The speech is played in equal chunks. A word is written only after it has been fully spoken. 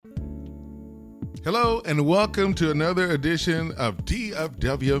Hello and welcome to another edition of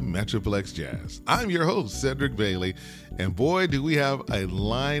DFW Metroplex Jazz. I'm your host, Cedric Bailey, and boy, do we have a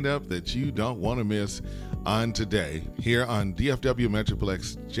lineup that you don't want to miss on today here on DFW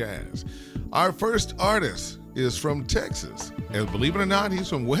Metroplex Jazz. Our first artist is from Texas, and believe it or not, he's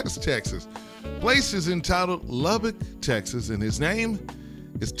from West Texas. Place is entitled Lubbock, Texas, and his name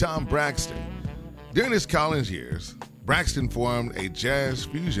is Tom Braxton. During his college years, Braxton formed a jazz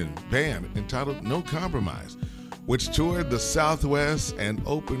fusion band entitled No Compromise, which toured the Southwest and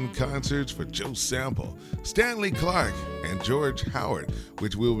opened concerts for Joe Sample, Stanley Clarke, and George Howard,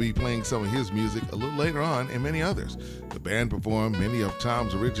 which we'll be playing some of his music a little later on, and many others. The band performed many of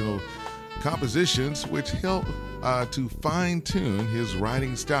Tom's original compositions, which helped to fine-tune his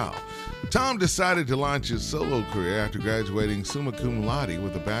writing style. Tom decided to launch his solo career after graduating summa cum laude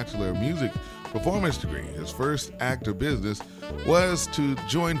with a Bachelor of Music Performance degree. His first act of business was to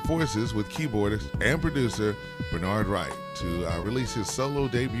join forces with keyboardist and producer Bernard Wright to release his solo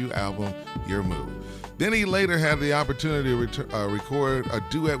debut album, Your Move. Then he later had the opportunity to record a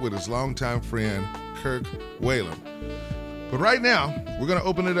duet with his longtime friend, Kirk Whalum. But right now, we're going to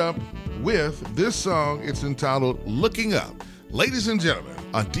open it up with this song. It's entitled Looking Up. Ladies and gentlemen,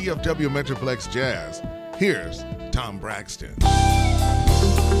 on DFW Metroplex Jazz, here's Tom Braxton.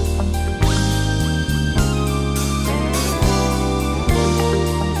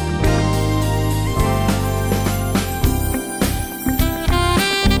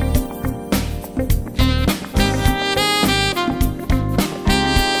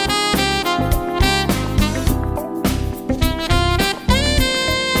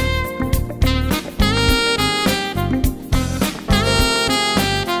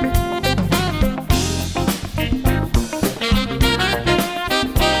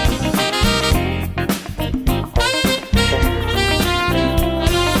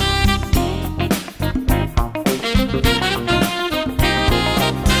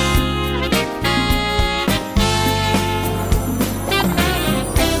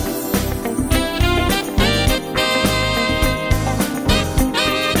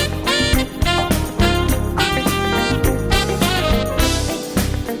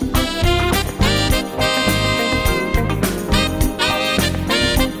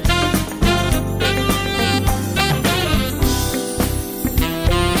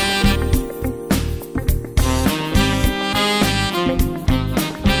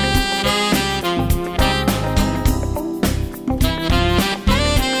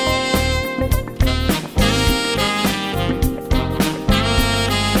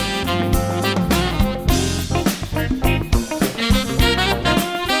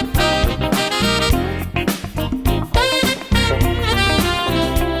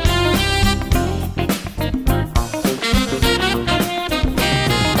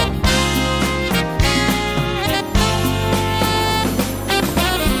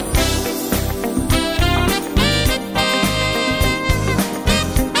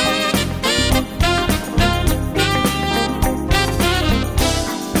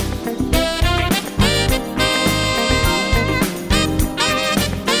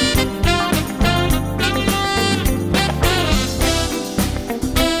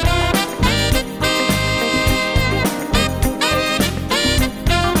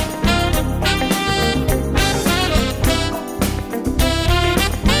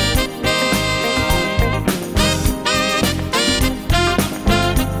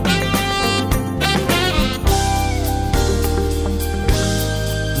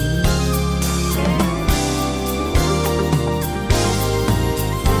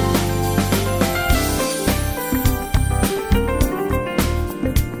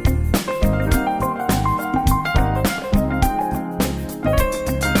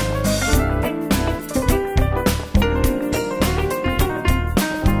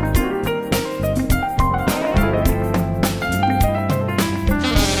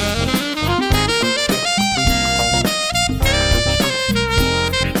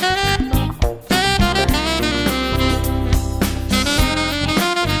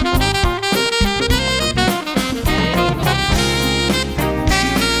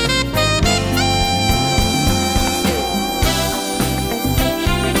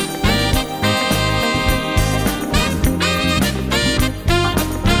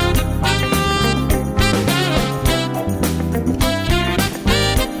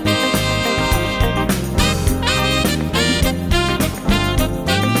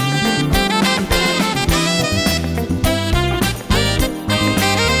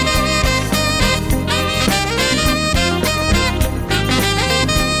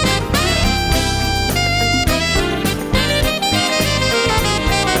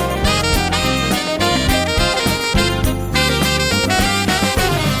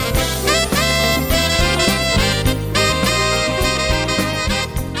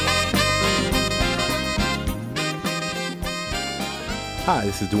 Hi,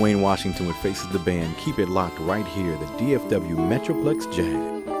 this is Dwayne Washington with Faces the Band. Keep it locked right here, the DFW Metroplex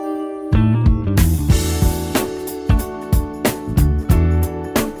Jazz.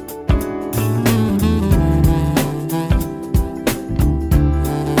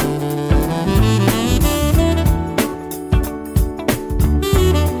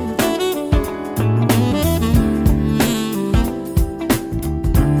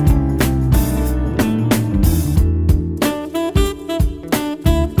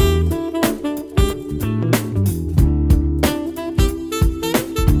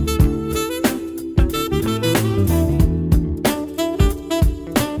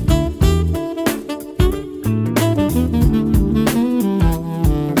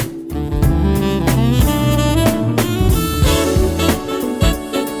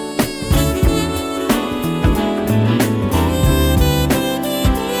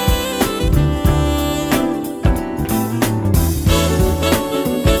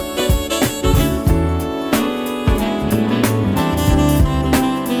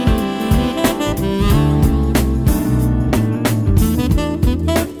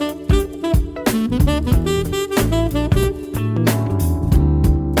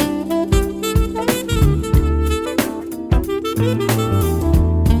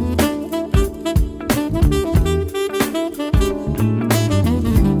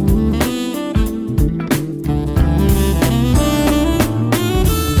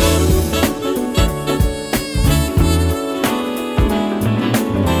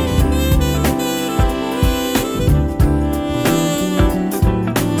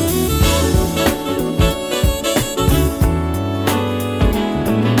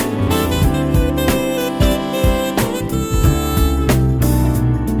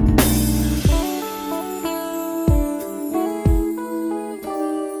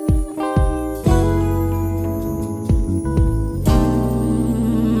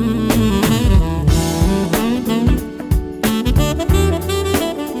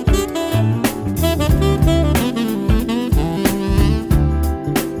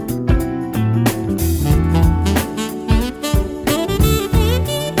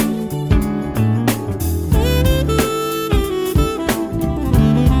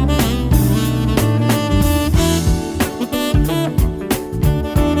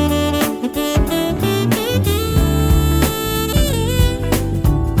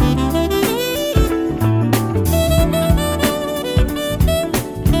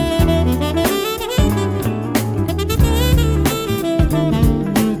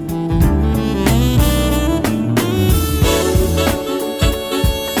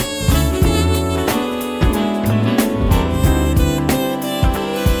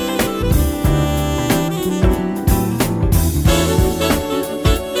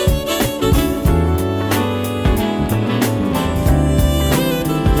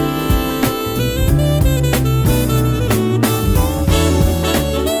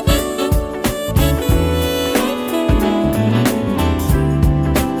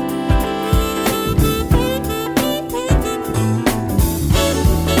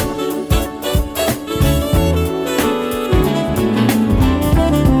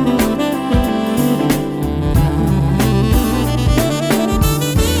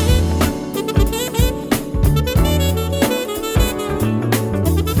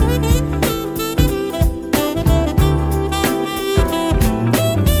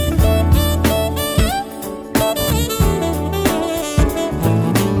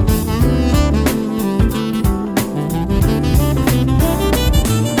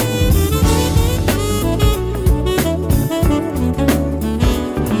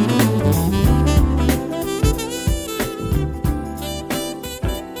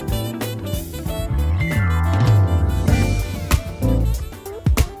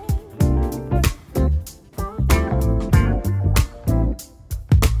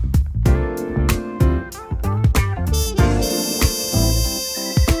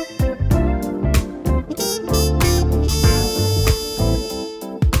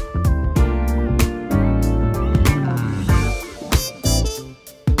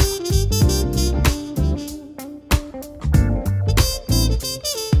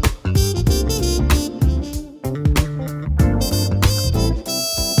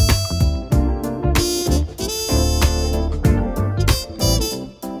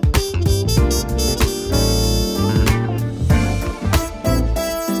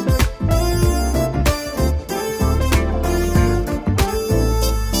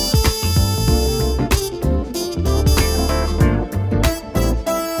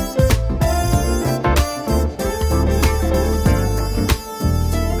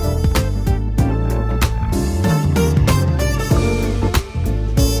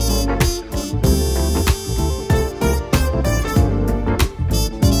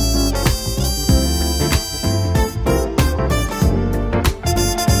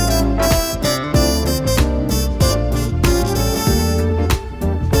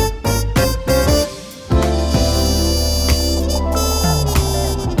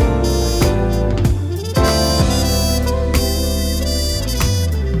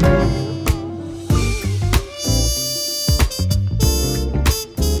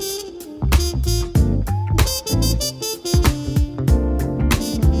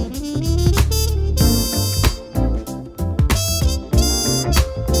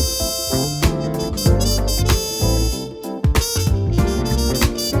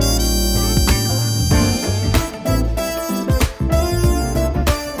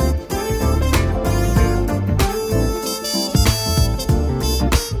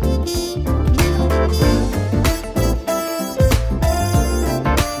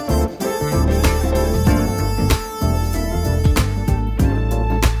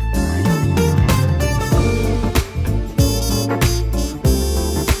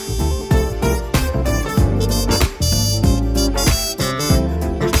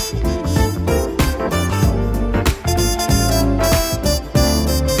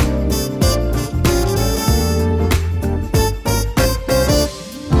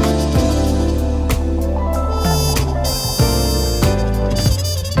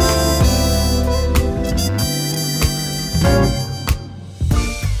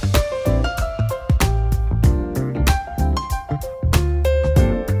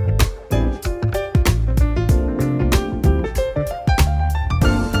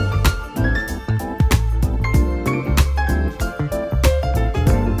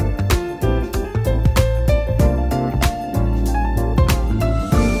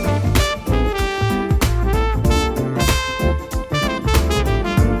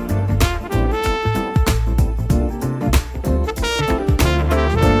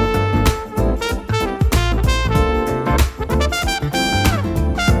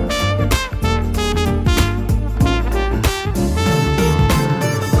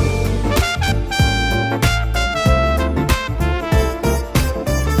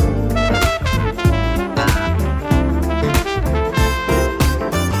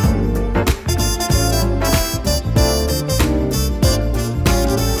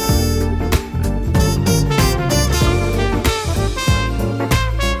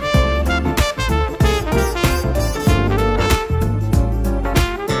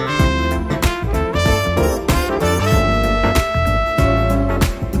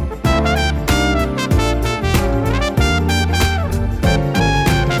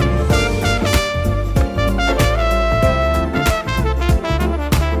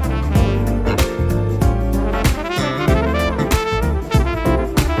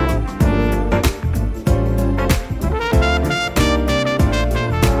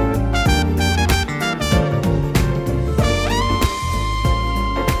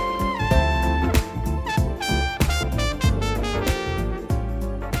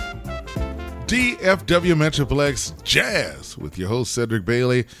 DFW Metroplex Jazz with your host Cedric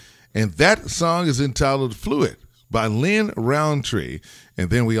Bailey, and that song is entitled Fluid by Lynn Roundtree. And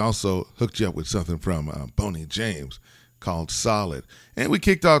then we also hooked you up with something from Boney James called Solid. And we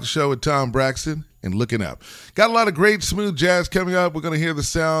kicked off the show with Tom Braxton and Looking Up. Got a lot of great smooth jazz coming up. We're going to hear the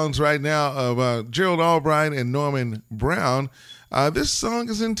sounds right now of Gerald Albright and Norman Brown. This song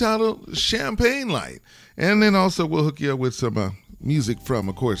is entitled Champagne Light. And then also we'll hook you up with some music from,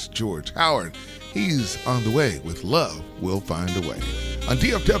 of course, George Howard. He's on the way with Love Will Find a Way on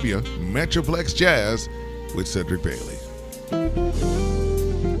DFW Metroplex Jazz with Cedric Bailey.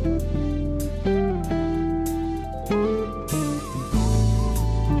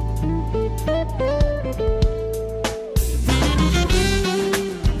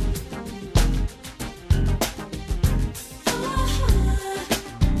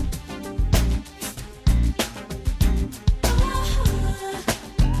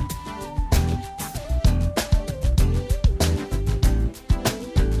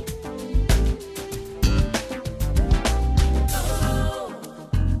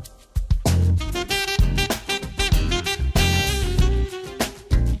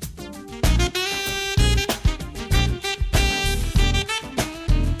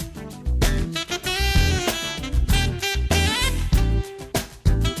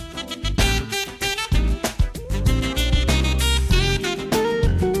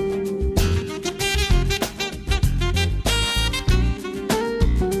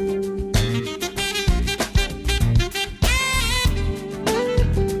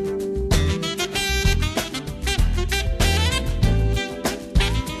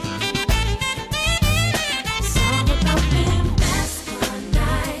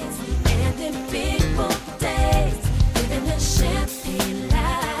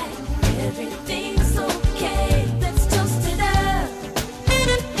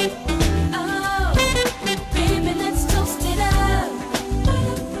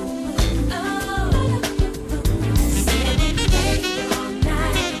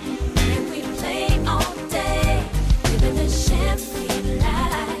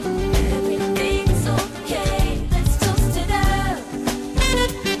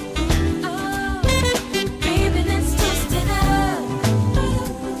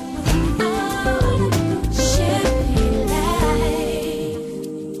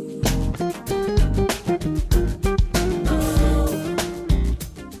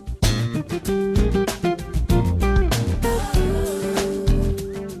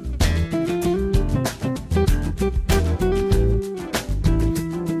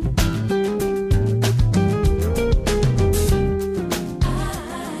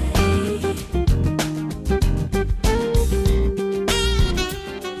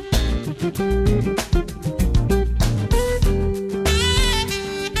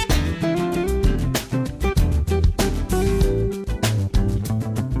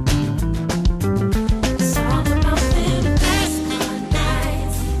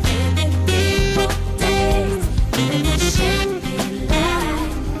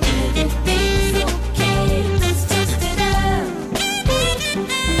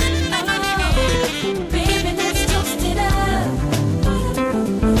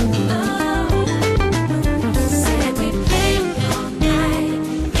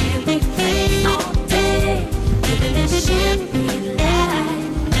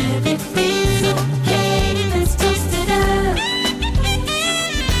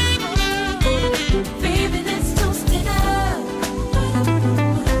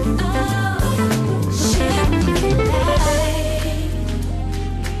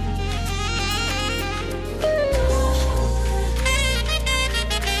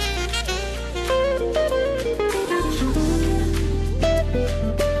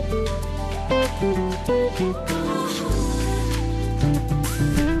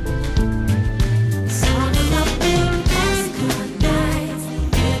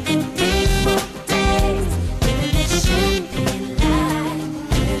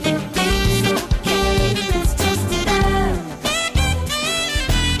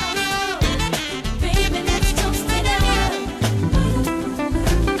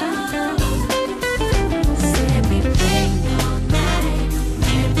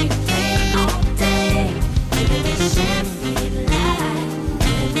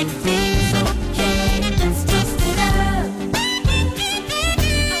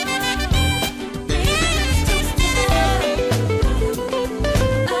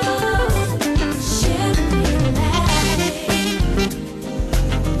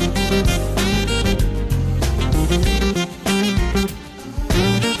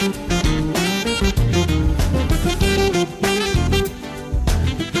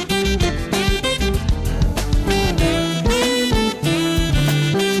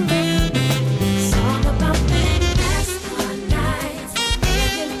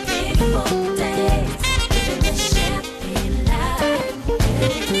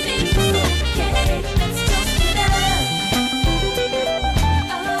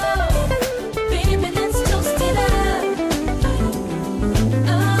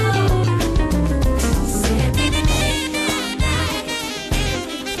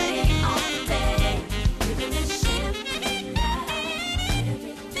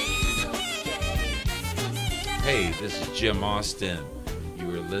 Hey, this is Jim Austin.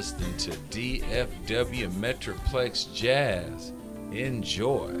 You are listening to DFW Metroplex Jazz.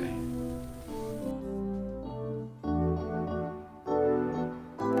 Enjoy.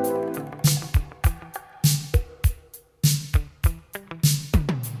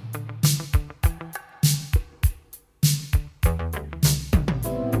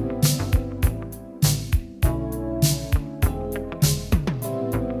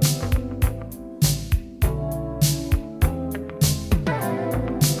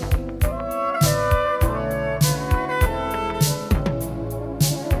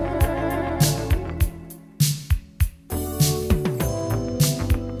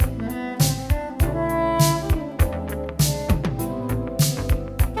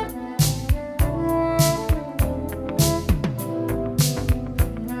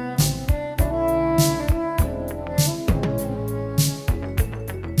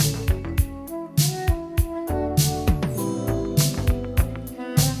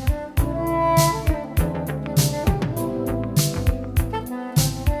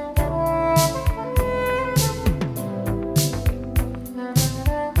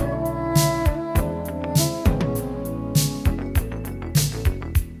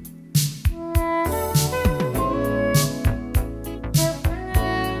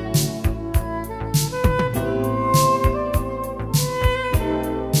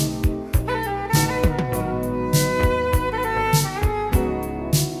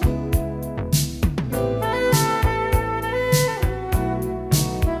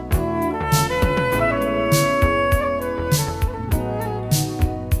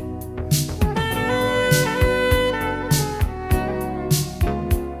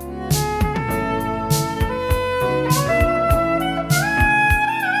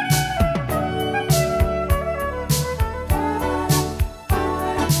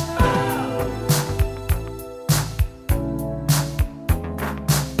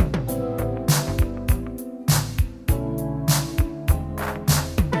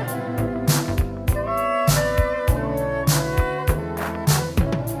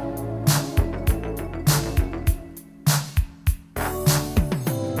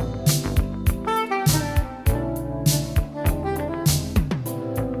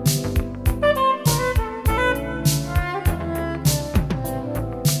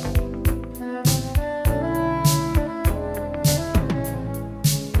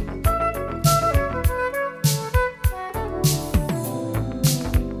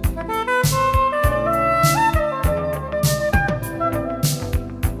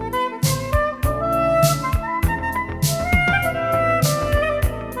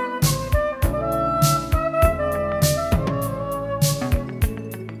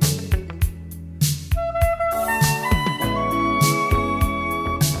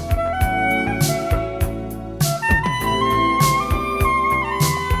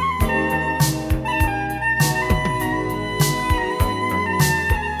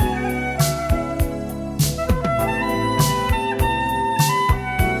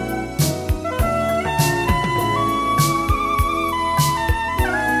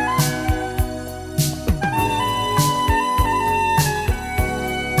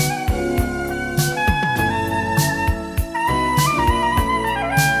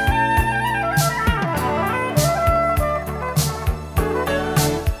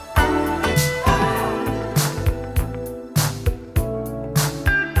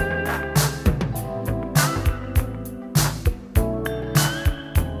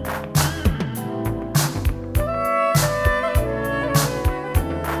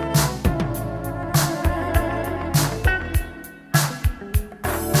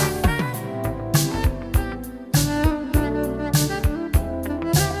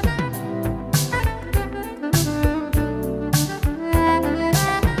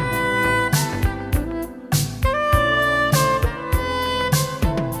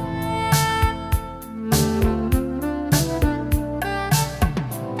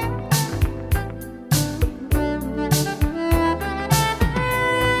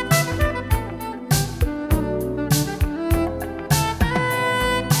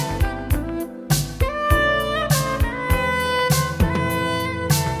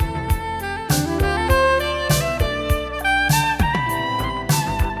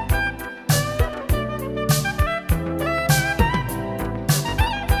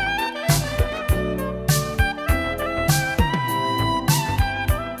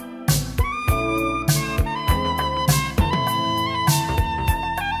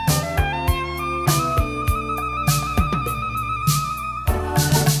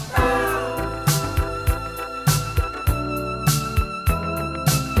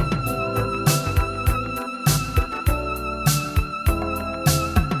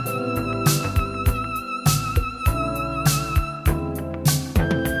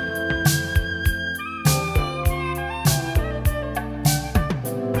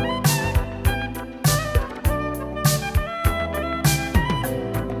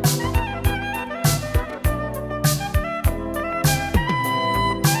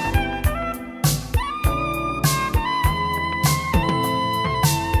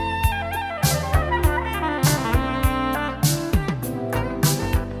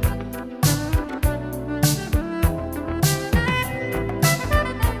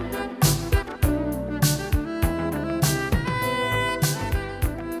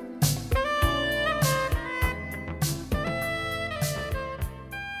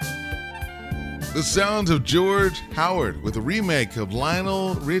 the sounds of George Howard with a remake of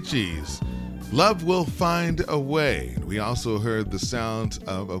Lionel Richie's Love Will Find a Way. We also heard the sounds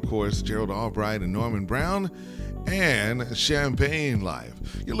of course, Gerald Albright and Norman Brown and Champagne Life.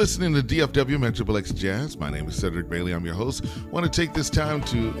 You're listening to DFW Metroplex Jazz. My name is Cedric Bailey. I'm your host. I want to take this time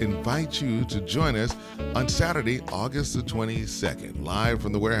to invite you to join us on Saturday, August the 22nd, live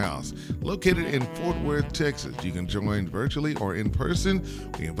from the warehouse, located in Fort Worth, Texas. You can join virtually or in person.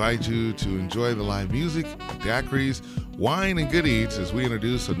 We invite you to enjoy the live music, daiquiris, wine, and good eats as we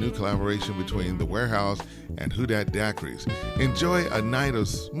introduce a new collaboration between the warehouse and Who Dat Daiquiris. Enjoy a night of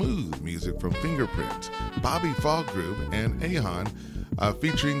smooth music from Fingerprints, Bobby Fall Group, and Ahon,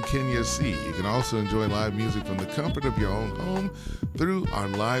 featuring Kenya C. You can also enjoy live music from the comfort of your own home through our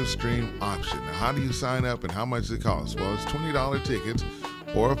live stream option. Now, how do you sign up and how much does it cost? Well, it's $20 tickets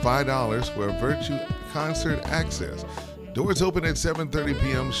or $5 for a virtual concert access. Doors open at 7:30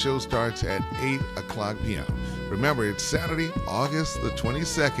 p.m. Show starts at 8 o'clock p.m. Remember, it's Saturday, August the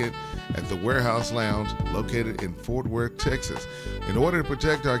 22nd at the Warehouse Lounge located in Fort Worth, Texas. In order to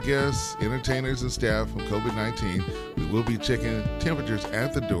protect our guests, entertainers, and staff from COVID-19, we will be checking temperatures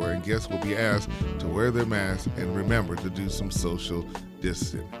at the door and guests will be asked to wear their masks and remember to do some social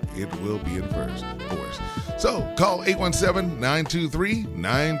distancing. It will be in force. So call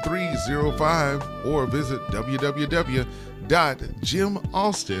 817-923-9305 or visit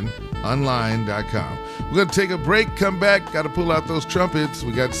www.jimaustinonline.com. We're going to take a break, come back, got to pull out those trumpets.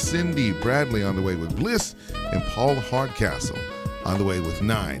 We got Cindy Bradley on the way with Bliss and Paul Hardcastle on the way with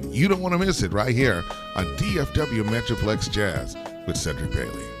 9. You don't want to miss it right here on DFW Metroplex Jazz with Cedric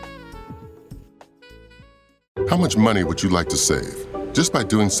Bailey. How much money would you like to save just by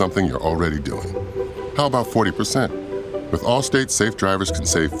doing something you're already doing? How about 40%? With Allstate, safe drivers can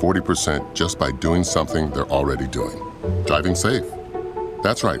save 40% just by doing something they're already doing. Driving safe.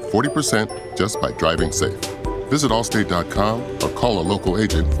 That's right, 40% just by driving safe. Visit Allstate.com or call a local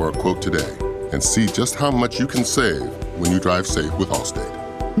agent for a quote today and see just how much you can save when you drive safe with Allstate.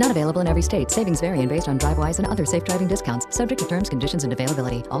 Not available in every state. Savings vary and based on DriveWise and other safe driving discounts. Subject to terms, conditions, and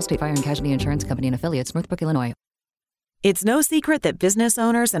availability. Allstate Fire and Casualty Insurance Company and Affiliates, Northbrook, Illinois. It's no secret that business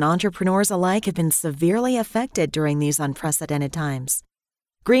owners and entrepreneurs alike have been severely affected during these unprecedented times.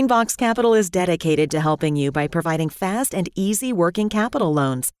 Greenbox Capital is dedicated to helping you by providing fast and easy working capital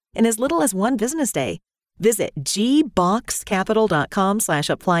loans in as little as one business day. Visit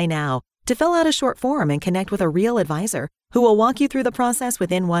gboxcapital.com/apply now to fill out a short form and connect with a real advisor who will walk you through the process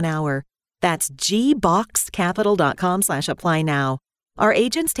within 1 hour. That's gboxcapital.com/apply now. Our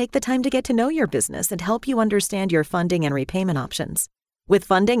agents take the time to get to know your business and help you understand your funding and repayment options. With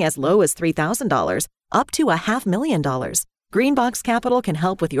funding as low as $3,000 up to $500,000, Greenbox Capital can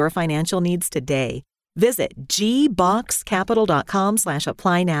help with your financial needs today. Visit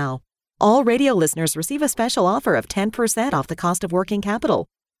gboxcapital.com/apply now. All radio listeners receive a special offer of 10% off the cost of working capital.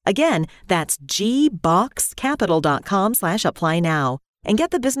 Again, that's gboxcapital.com/apply now and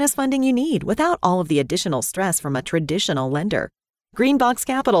get the business funding you need without all of the additional stress from a traditional lender. Greenbox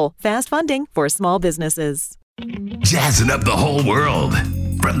Capital, fast funding for small businesses. Jazzing up the whole world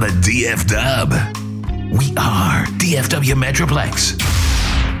from the DF Dub. We are DFW Metroplex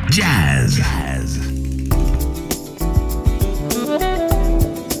Jazz.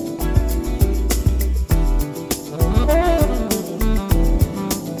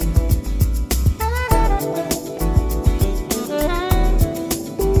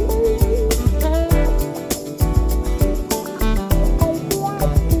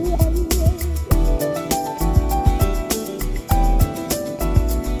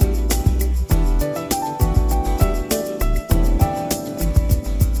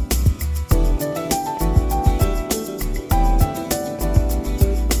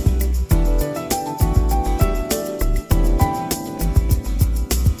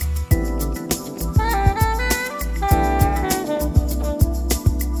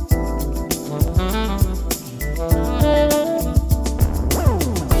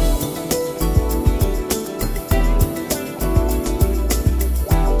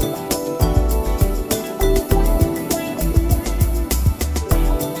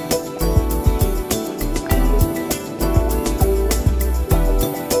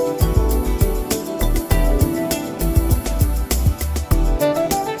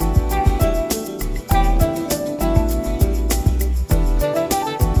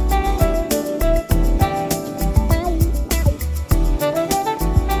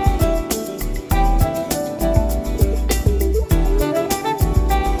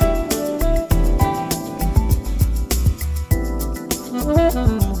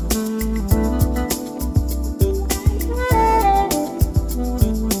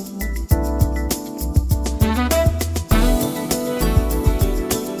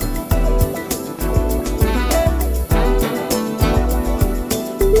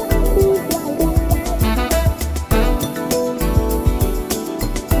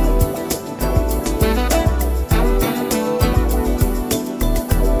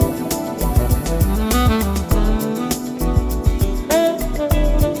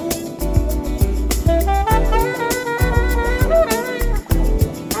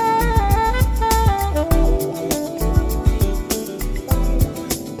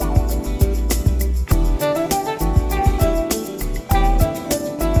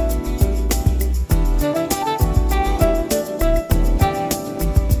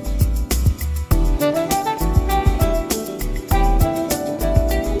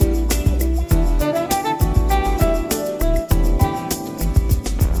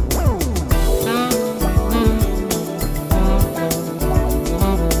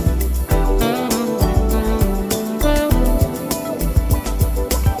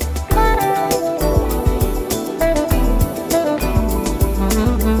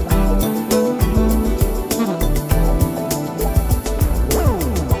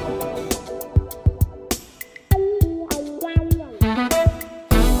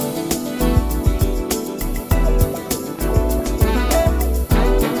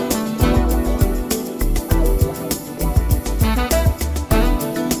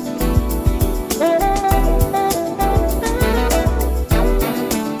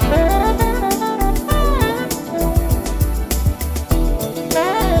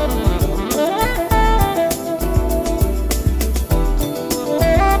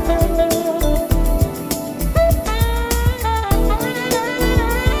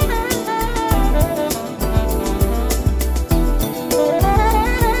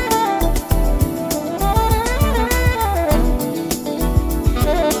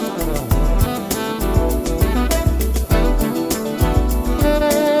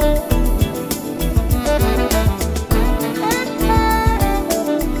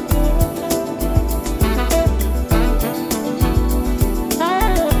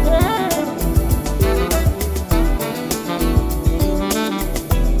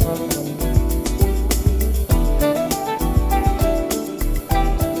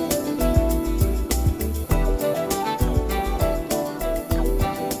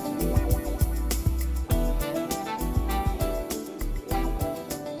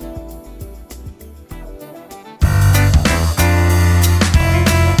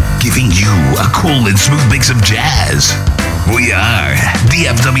 cool and smooth mix of jazz. We are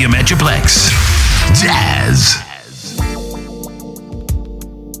DFW Metroplex Jazz.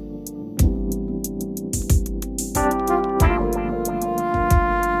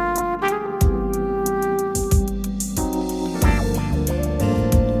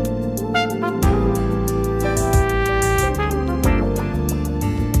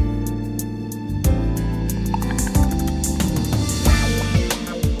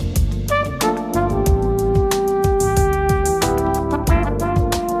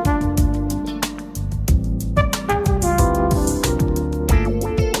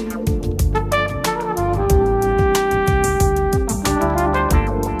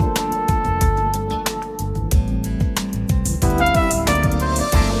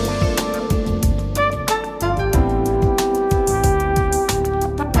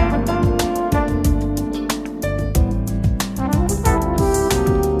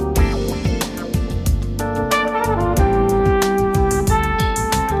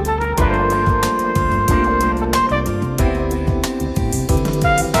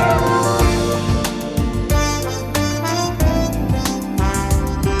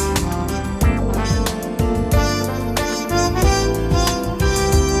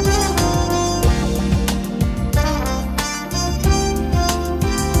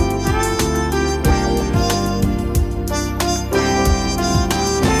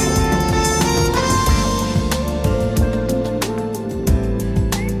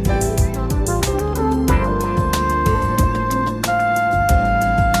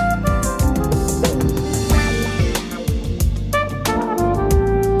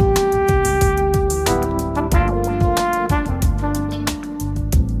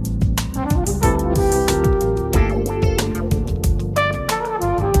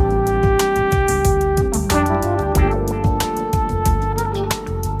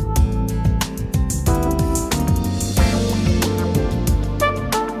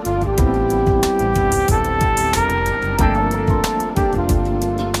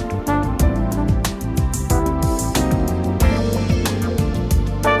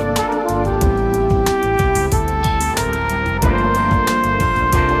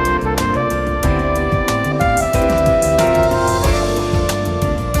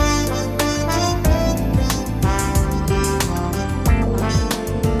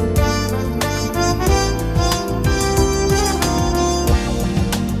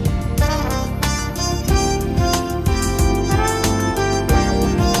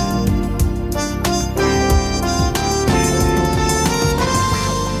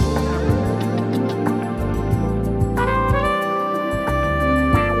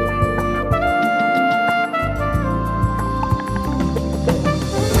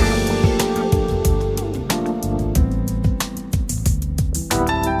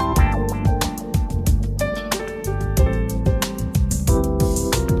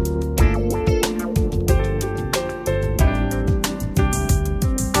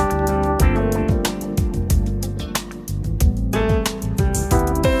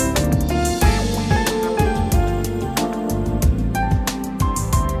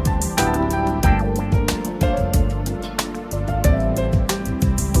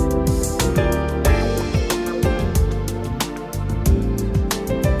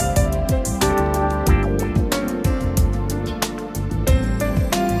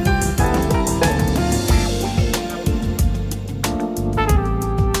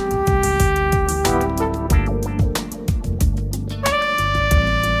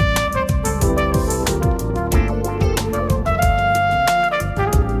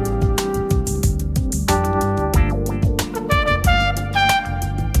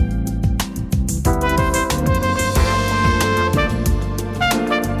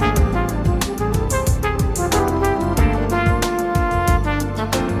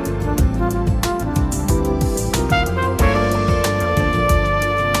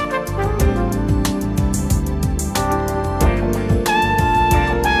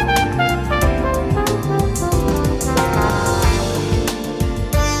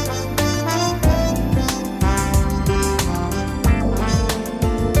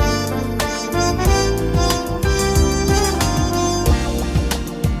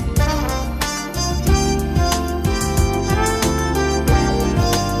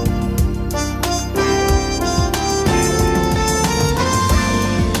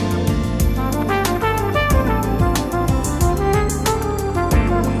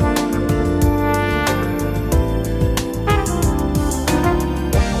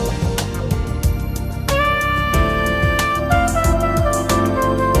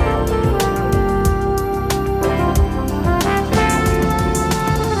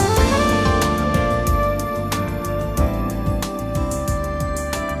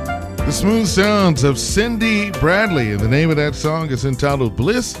 smooth sounds of Cindy Bradley, and the name of that song is entitled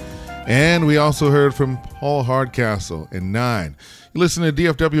Bliss. And we also heard from Paul Hardcastle in 9. You listen to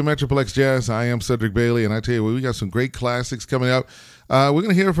DFW Metroplex Jazz. I am Cedric Bailey, and I tell you what, we got some great classics coming up. We're going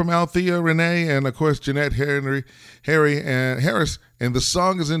to hear from Althea Renee and, of course, Jeanette Harris, and the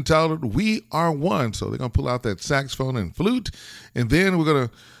song is entitled We Are One. So they're going to pull out that saxophone and flute, and then we're going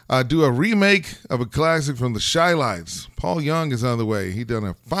to do a remake of a classic from the Shy Lights. Paul Young is on the way. He done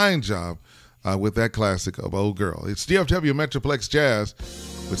a fine job with that classic of Old Girl. It's DFW Metroplex Jazz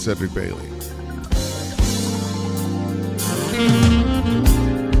with Cedric Bailey.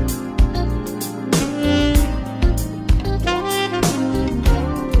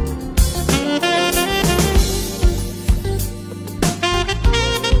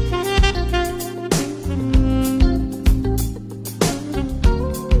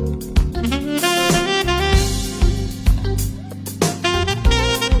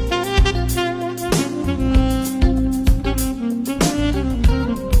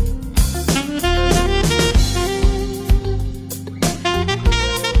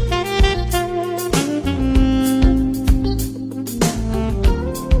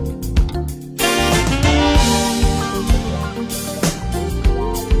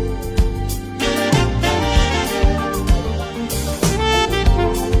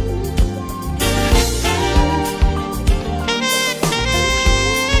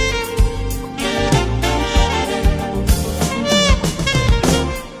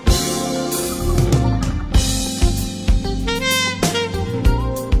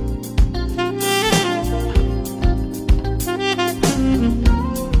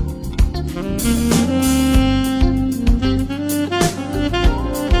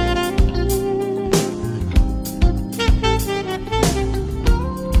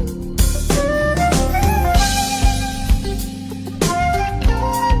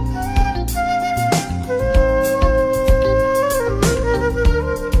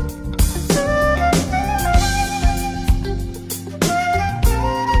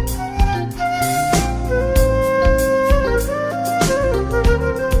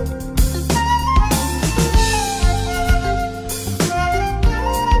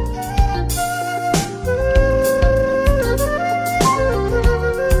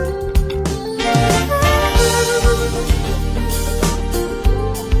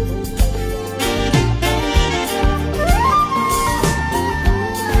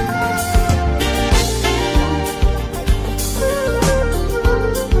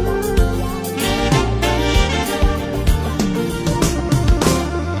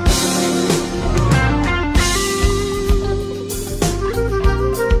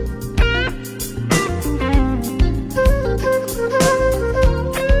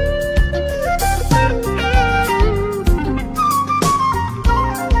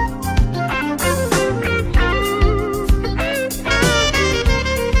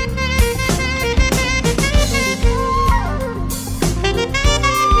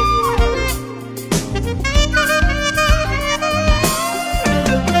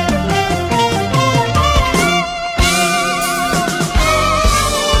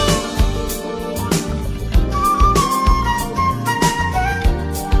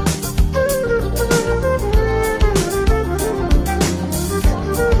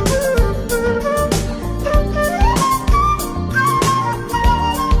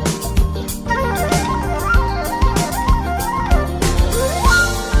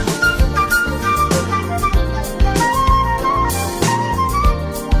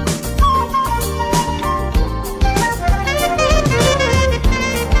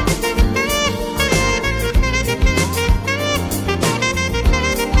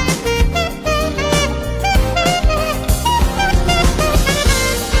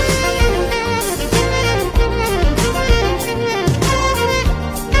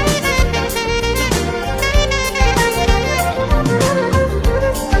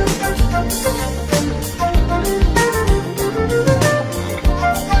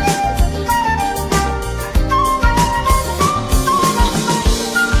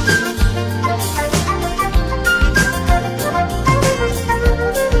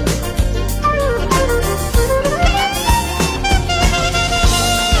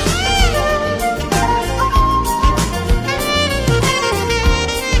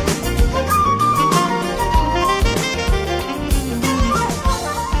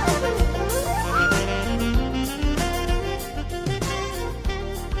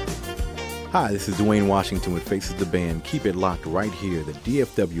 Hi, this is Dwayne Washington with Faces the Band. Keep it locked right here, the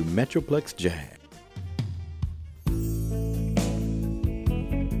DFW Metroplex Jazz.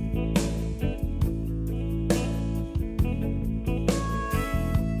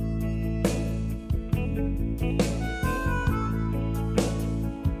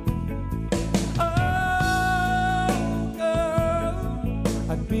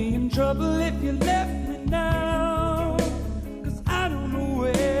 in trouble if you left me now. 'Cause I don't know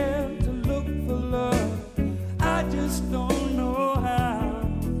where to look for love. I just don't know how.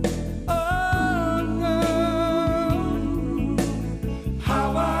 Oh, no. How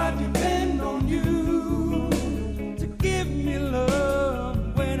I depend on you to give me love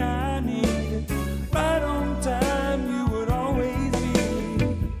when I need it. Right on time, you would always be.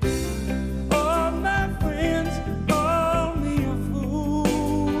 All my friends call me a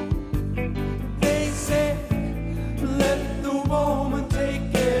fool. They say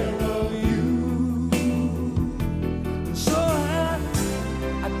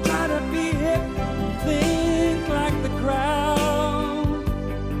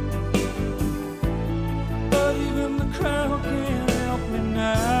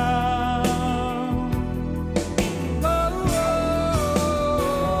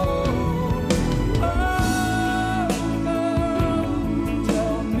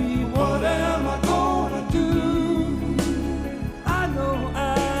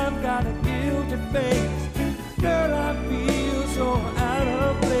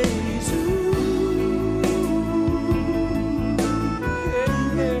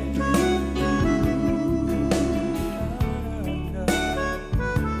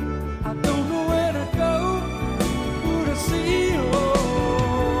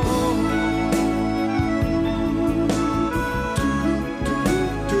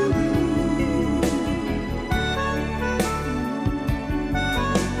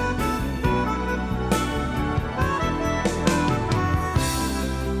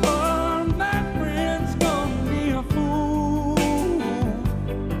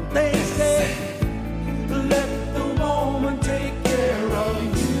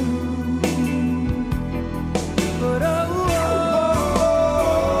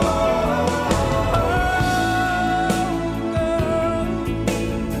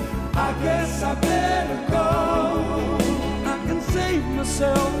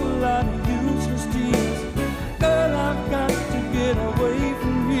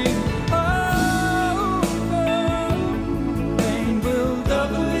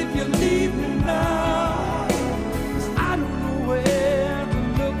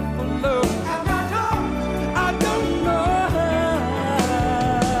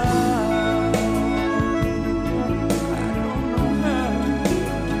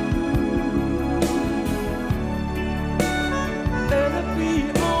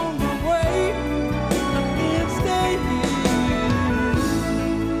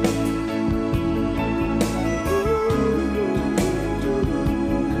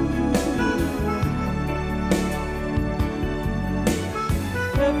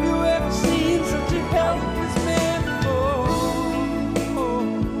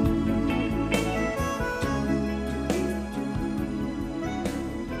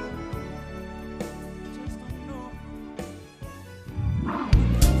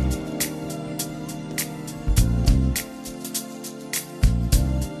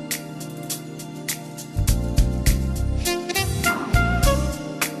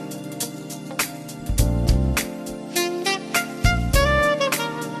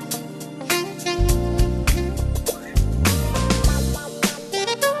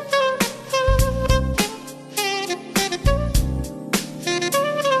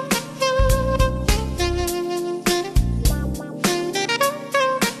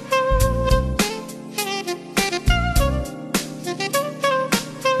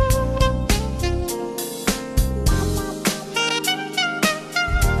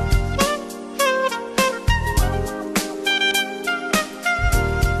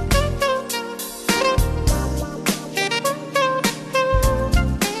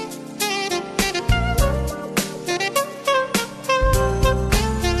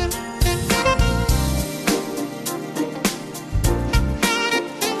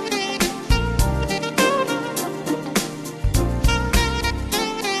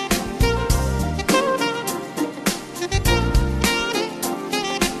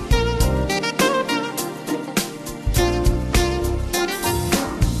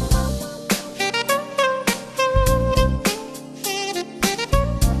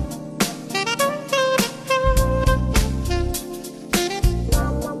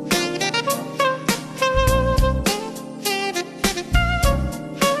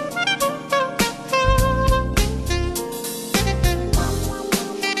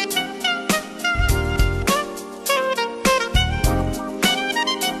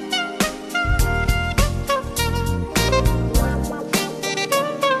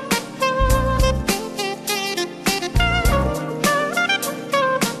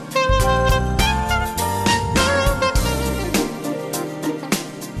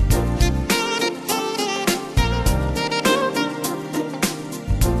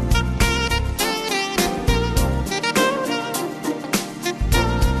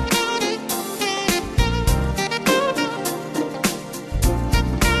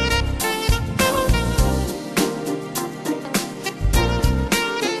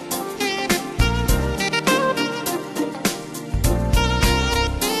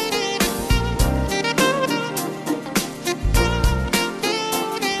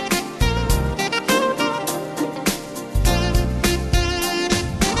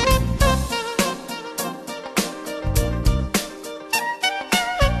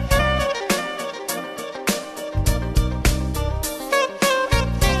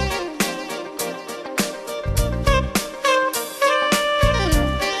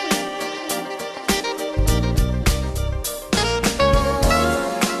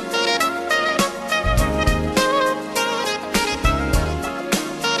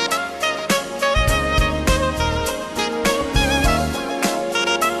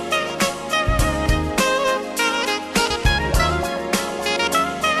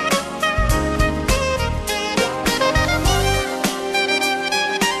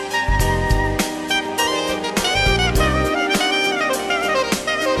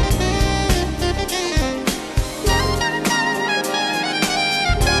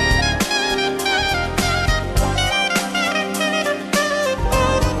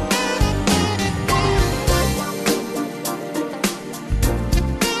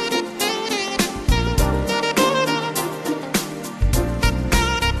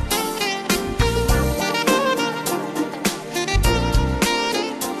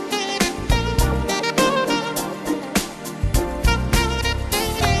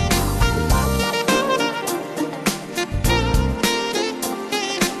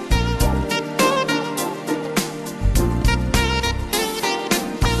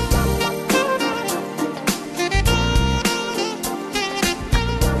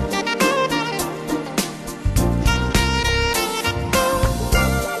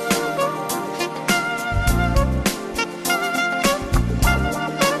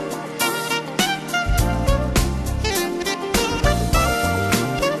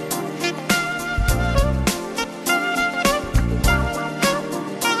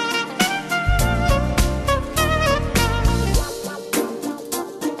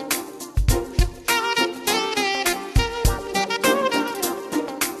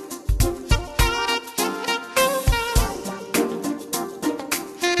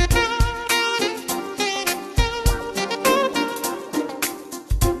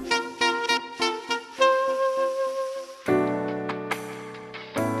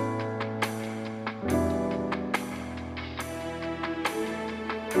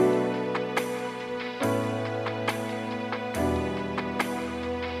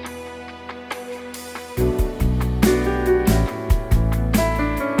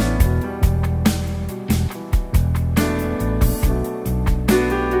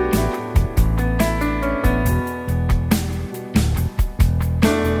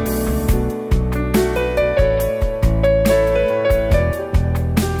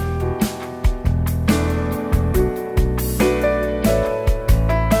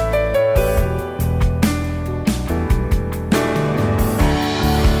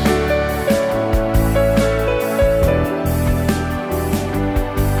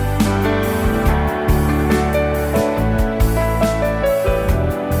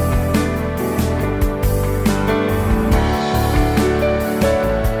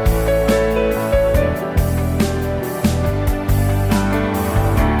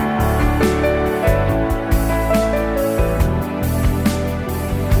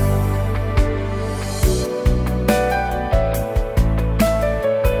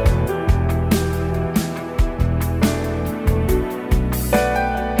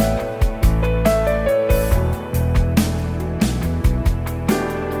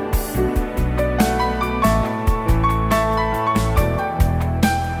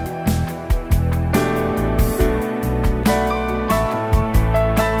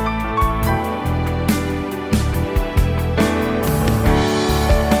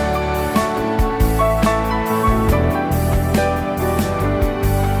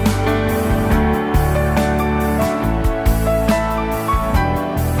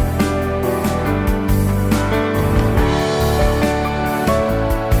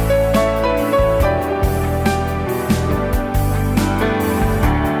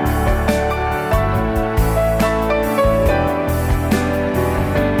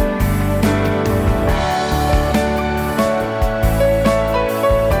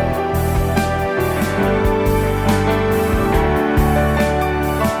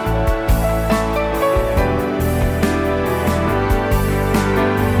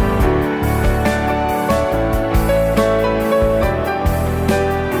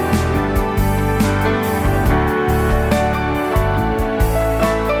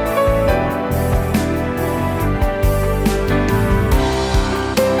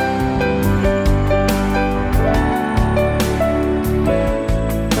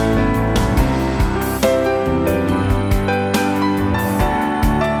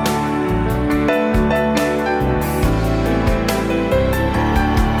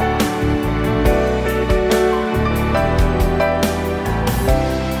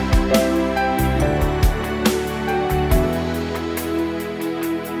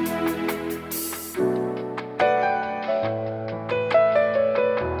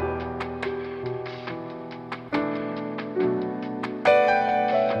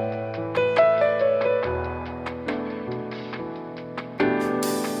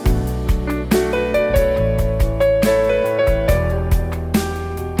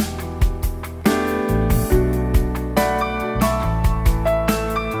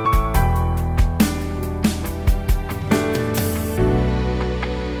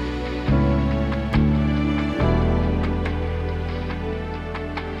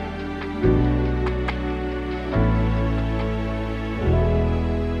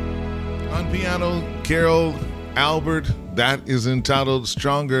On piano, Carol Albert. That is entitled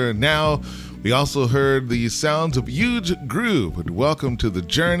Stronger Now. We also heard the sounds of Huge Groove with Welcome to the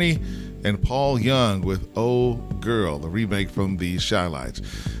Journey, and Paul Young with Oh Girl, the remake from the Shy-Lites.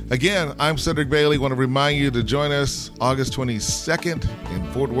 Again, I'm Cedric Bailey. Want to remind you to join us August 22nd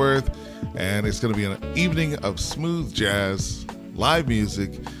in Fort Worth, and it's going to be an evening of smooth jazz, live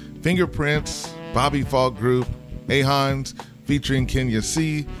music, Fingerprints, Bobby Falk Group, Ahans, featuring Kenya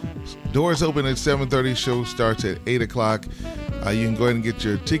C. Doors open at 7:30. Show starts at 8 o'clock. You can go ahead and get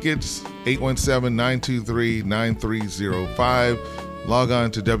your tickets, 817-923-9305. Log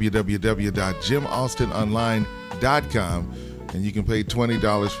on to www.jimaustinonline.com, and you can pay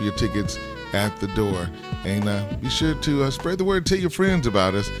 $20 for your tickets at the door. And be sure to spread the word, tell your friends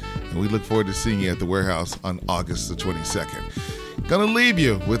about us, and we look forward to seeing you at the warehouse on August the 22nd. Gonna leave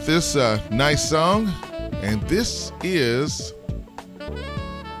you with this nice song, and this is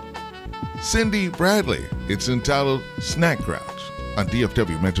Cindy Bradley. It's entitled Snack Crouch on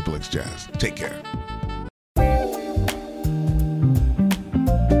DFW Metroplex Jazz. Take care.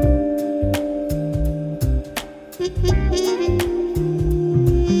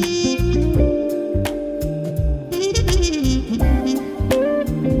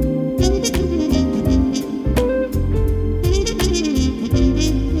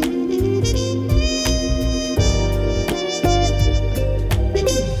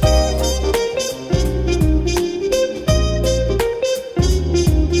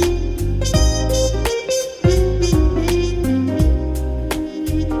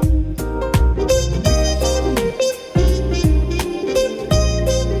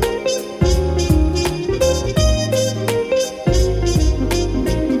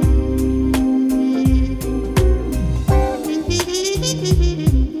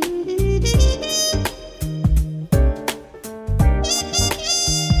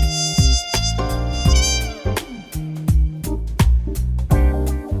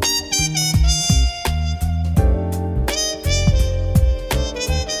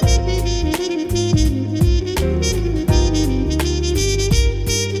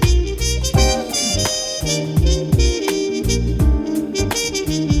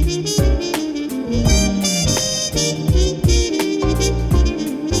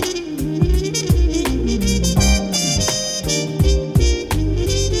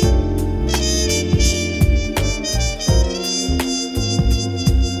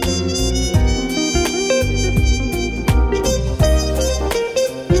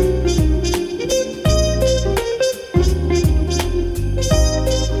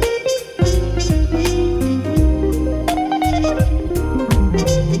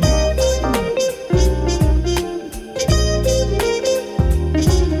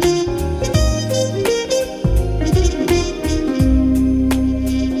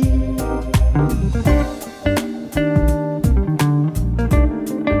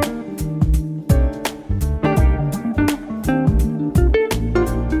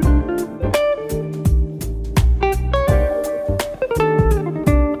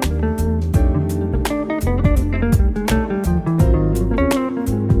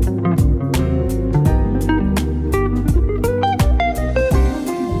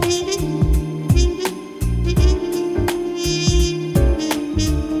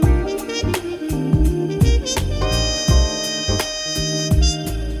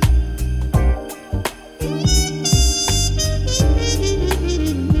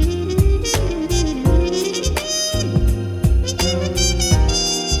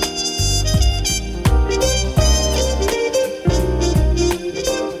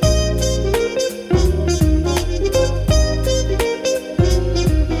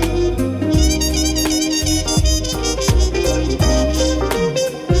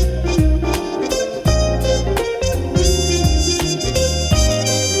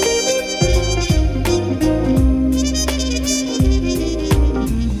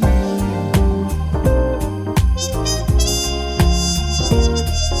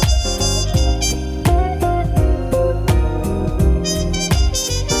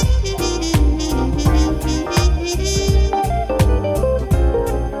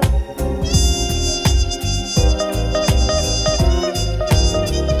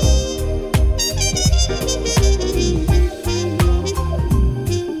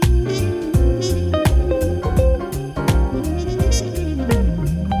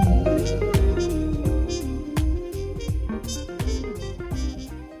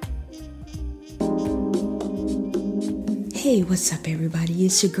 Hey, what's up, everybody?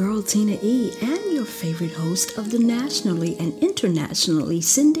 It's your girl, Tina E., and your favorite host of the nationally and internationally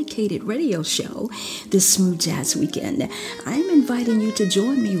syndicated radio show, The Smooth Jazz Weekend. I'm inviting you to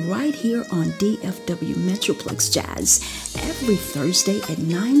join me right here on DFW Metroplex Jazz every Thursday at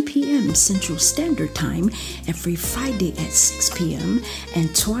 9 p.m. Central Standard Time, every Friday at 6 p.m.,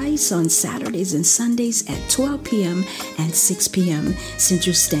 and twice on Saturdays and Sundays at 12 p.m. and 6 p.m.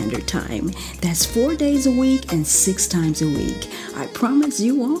 Central Standard Time. That's 4 days a week and 6 times a week. I promise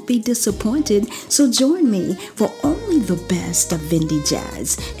you won't be disappointed, so join me for only the best of indie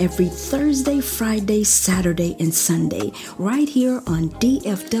jazz every Thursday, Friday, Saturday, and Sunday right here on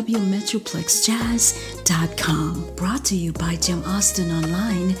DFWMetroplexJazz.com. Brought to you by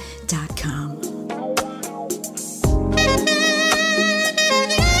JimAustinOnline.com.